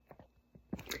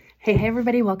Hey,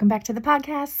 everybody. Welcome back to the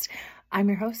podcast. I'm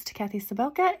your host, Kathy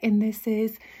Sabelka, and this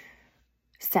is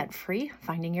Set Free,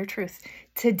 Finding Your Truth.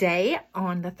 Today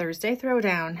on the Thursday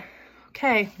Throwdown,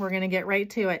 okay, we're going to get right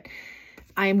to it.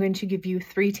 I am going to give you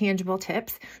 3 tangible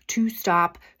tips to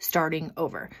stop starting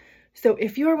over. So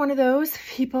if you are one of those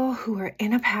people who are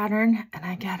in a pattern, and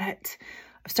I get it,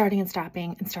 of starting and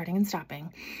stopping and starting and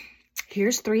stopping,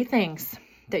 here's 3 things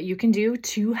that you can do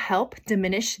to help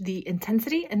diminish the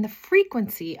intensity and the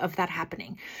frequency of that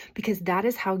happening, because that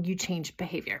is how you change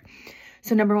behavior.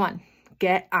 So number 1,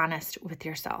 get honest with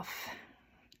yourself.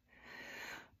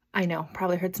 I know,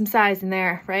 probably heard some sighs in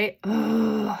there, right?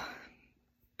 Ugh.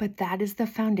 But that is the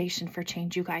foundation for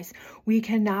change, you guys. We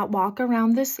cannot walk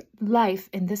around this life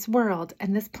in this world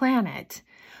and this planet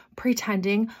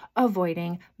pretending,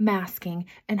 avoiding, masking,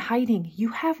 and hiding. You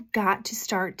have got to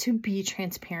start to be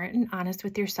transparent and honest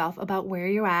with yourself about where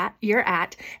you're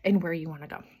at and where you want to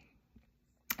go.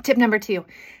 Tip number 2,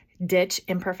 ditch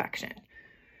imperfection.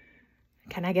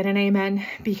 Can I get an amen?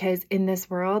 Because in this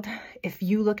world, if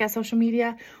you look at social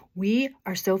media, we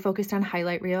are so focused on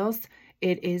highlight reels.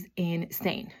 It is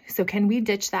insane. So can we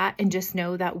ditch that and just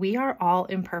know that we are all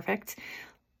imperfect?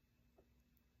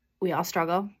 We all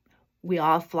struggle. We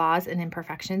all have flaws and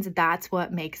imperfections. That's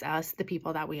what makes us the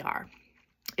people that we are.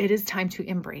 It is time to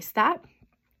embrace that.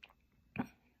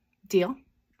 Deal?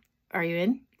 Are you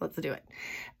in? Let's do it.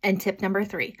 And tip number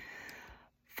 3,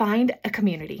 find a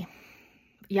community.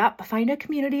 Yep, find a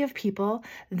community of people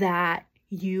that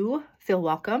you feel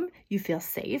welcome, you feel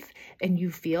safe, and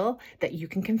you feel that you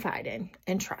can confide in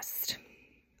and trust.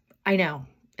 I know,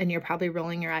 and you're probably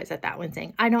rolling your eyes at that one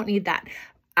saying, I don't need that.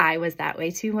 I was that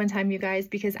way too one time, you guys,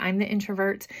 because I'm the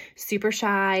introvert, super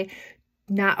shy,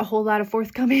 not a whole lot of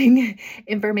forthcoming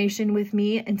information with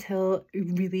me until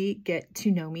you really get to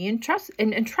know me and trust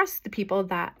the people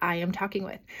that I am talking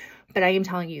with. But I am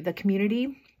telling you, the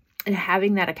community and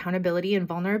having that accountability and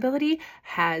vulnerability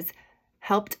has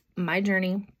helped my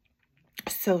journey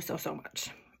so much.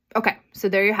 Okay, so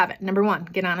there you have it. Number 1,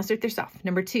 get honest with yourself.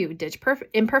 Number 2, ditch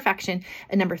imperfection.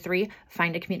 And number 3,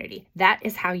 find a community. That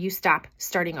is how you stop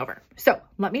starting over. So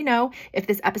let me know if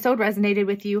this episode resonated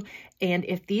with you and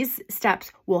if these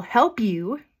steps will help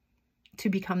you to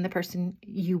become the person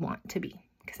you want to be,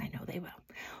 because I know they will.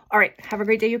 All right, have a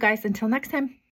great day, you guys. Until next time.